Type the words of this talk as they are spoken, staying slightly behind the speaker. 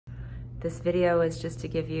This video is just to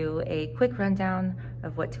give you a quick rundown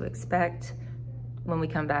of what to expect when we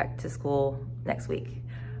come back to school next week.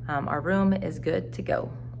 Our room is good to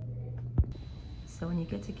go. So when you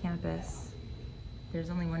get to campus,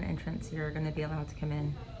 there's only one entrance you're going to be allowed to come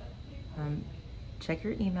in. Check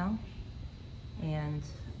your email and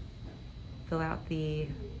fill out the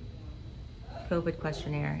COVID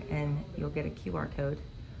questionnaire and you'll get a QR code.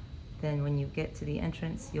 Then when you get to the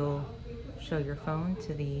entrance, you'll show your phone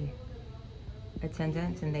to the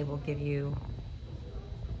attendant and they will give you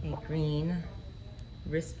a green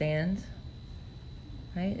wristband,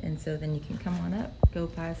 right? And so then you can come on up, go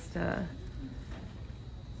past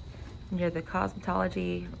near the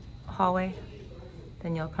cosmetology hallway.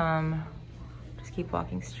 Then you'll come, just keep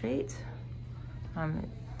walking straight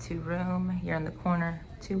to room here in the corner,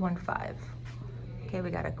 215. Okay, we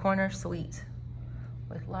got a corner suite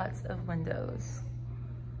with lots of windows.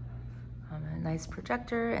 A nice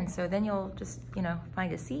projector, and so then you'll just,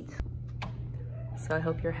 find a seat. So I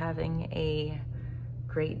hope you're having a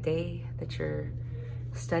great day, that you're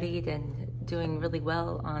studied and doing really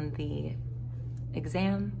well on the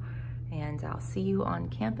exam, and I'll see you on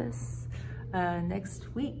campus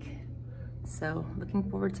next week. So looking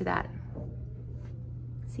forward to that.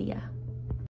 See ya.